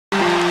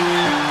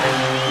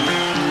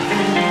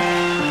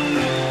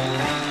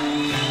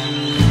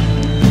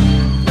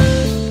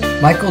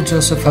Michael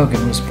Joseph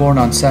Hogan was born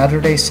on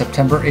Saturday,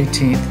 September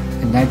 18th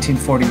in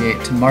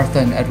 1948 to Martha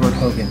and Edward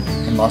Hogan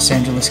in Los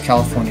Angeles,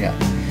 California.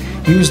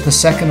 He was the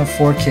second of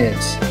 4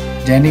 kids,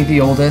 Denny the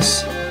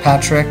oldest,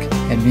 Patrick,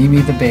 and Mimi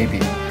the baby.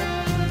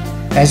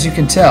 As you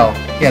can tell,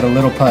 he had a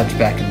little pudge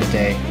back in the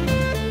day.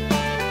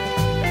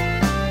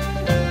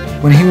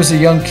 When he was a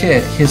young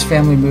kid, his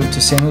family moved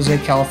to San Jose,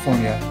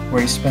 California,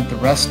 where he spent the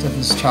rest of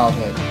his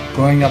childhood,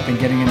 growing up and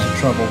getting into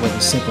trouble with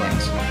his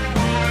siblings.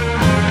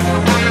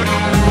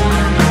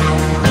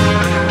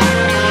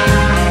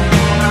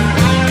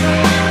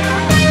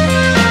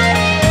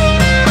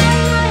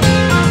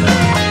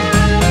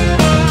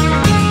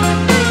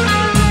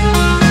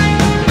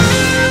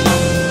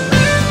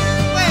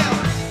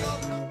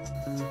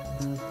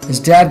 As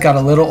Dad got a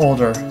little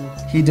older,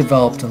 he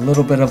developed a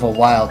little bit of a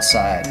wild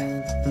side.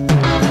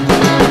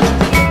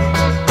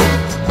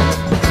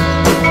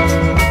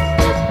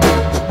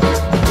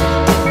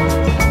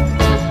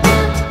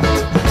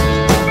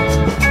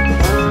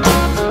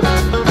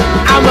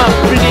 I'm a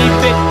pretty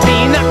big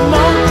peanut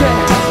monkey.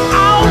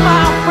 All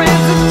my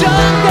friends are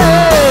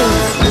junkies.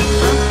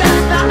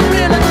 That's not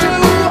really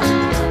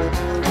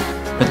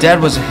true. But Dad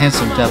was a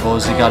handsome devil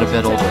as he got a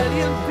bit older.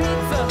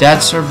 Dad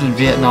served in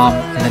Vietnam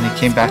and then he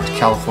came back to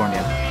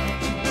California.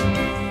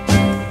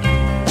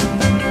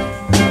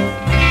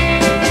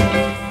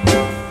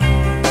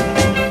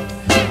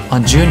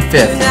 On June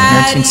 5th,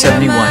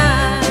 1971,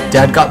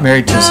 Dad got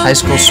married to his high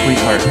school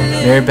sweetheart,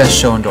 Mary Beth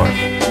Schoendorf,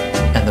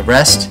 and the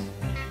rest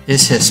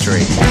is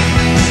history.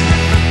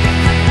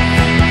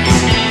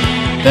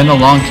 Then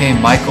along came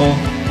Michael,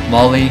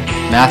 Molly,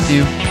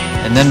 Matthew,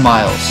 and then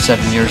Miles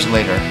 7 years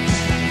later.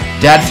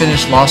 Dad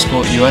finished law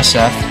school at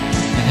USF,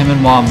 and him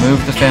and Mom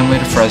moved the family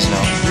to Fresno.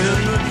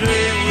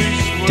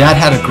 Dad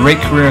had a great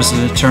career as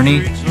an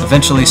attorney,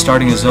 eventually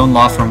starting his own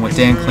law firm with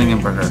Dan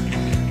Klingenberger.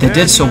 They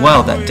did so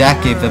well that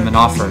Dad gave them an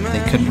offer they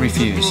couldn't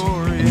refuse.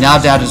 And now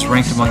Dad is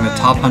ranked among the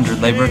top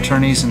 100 labor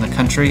attorneys in the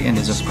country and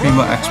is a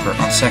primo expert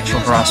on sexual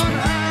harassment.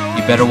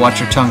 You better watch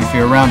your tongue if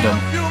you're around him.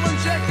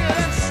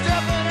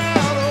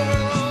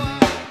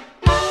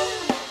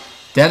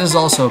 Dad is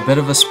also a bit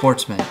of a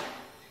sportsman.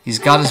 He's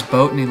got his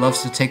boat and he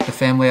loves to take the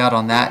family out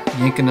on that,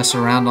 yanking us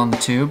around on the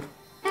tube.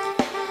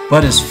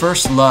 But his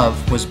first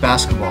love was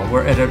basketball,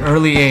 where at an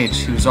early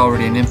age he was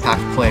already an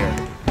impact player.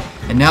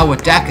 And now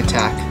with Dak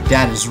Attack,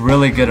 Dad is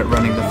really good at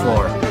running the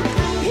floor.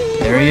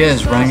 There he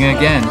is, running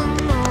again.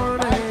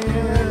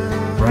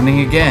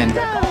 Running again.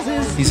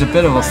 He's a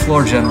bit of a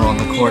floor general on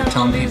the court,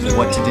 telling people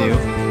what to do.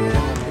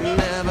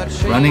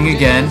 Running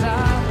again.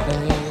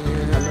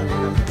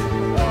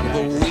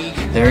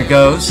 There he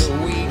goes.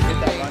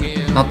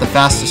 Not the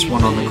fastest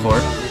one on the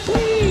court.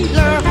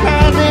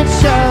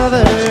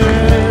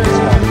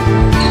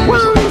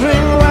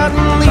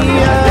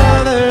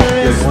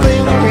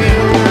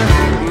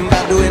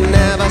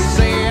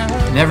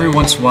 And every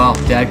once in a while,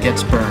 Dad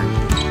gets burned.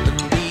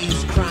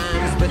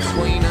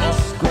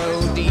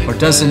 Or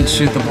doesn't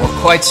shoot the ball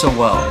quite so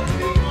well.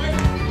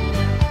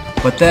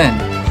 But then,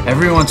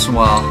 every once in a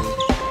while,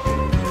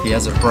 he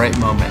has a bright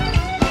moment.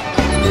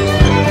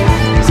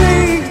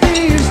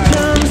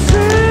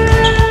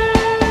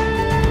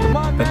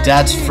 But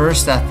Dad's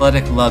first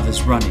athletic love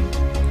is running.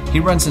 He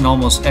runs in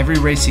almost every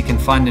race he can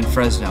find in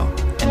Fresno,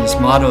 and his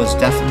motto is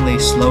definitely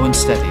slow and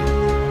steady.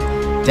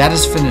 Dad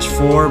has finished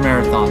 4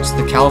 marathons,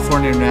 the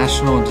California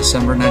International in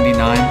December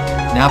 '99,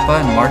 Napa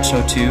in March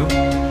 '02,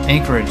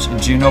 Anchorage in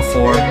June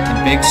 '04,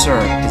 and Big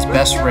Sur, his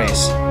best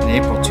race, in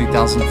April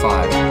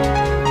 2005.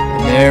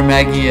 And there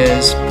Maggie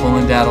is,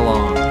 pulling Dad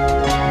along.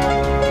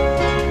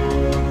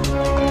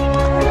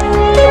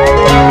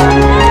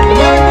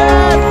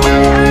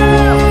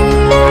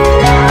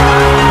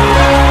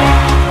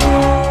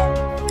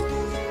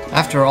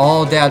 After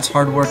all Dad's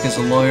hard work as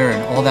a lawyer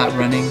and all that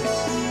running,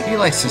 he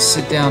likes to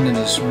sit down in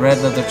his red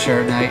leather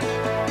chair at night,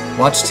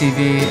 watch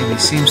TV, and he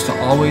seems to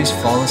always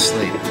fall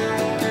asleep.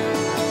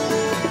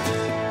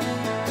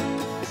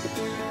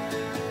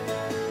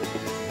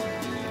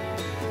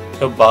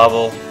 He'll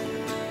bobble.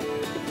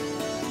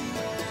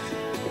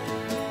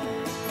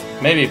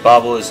 Maybe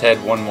bobble his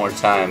head one more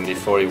time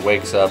before he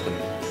wakes up and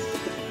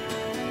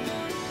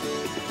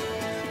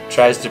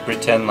tries to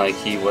pretend like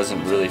he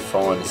wasn't really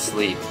falling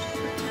asleep.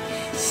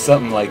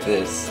 Something like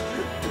this.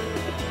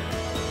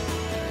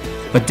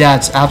 But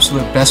Dad's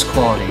absolute best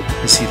quality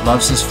is he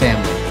loves his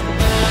family.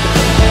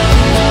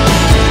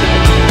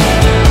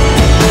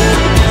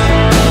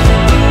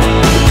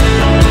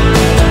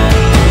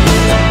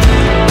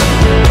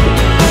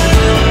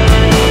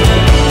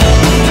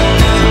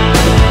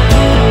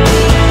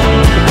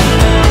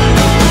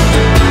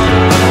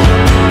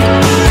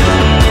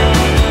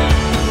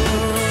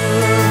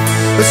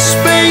 The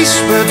space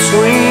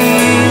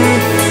between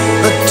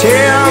the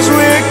tears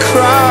we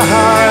cry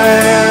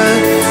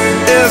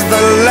is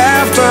the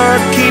laughter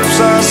keeps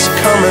us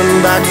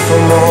coming back for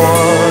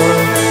more.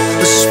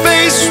 The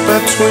space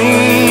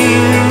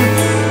between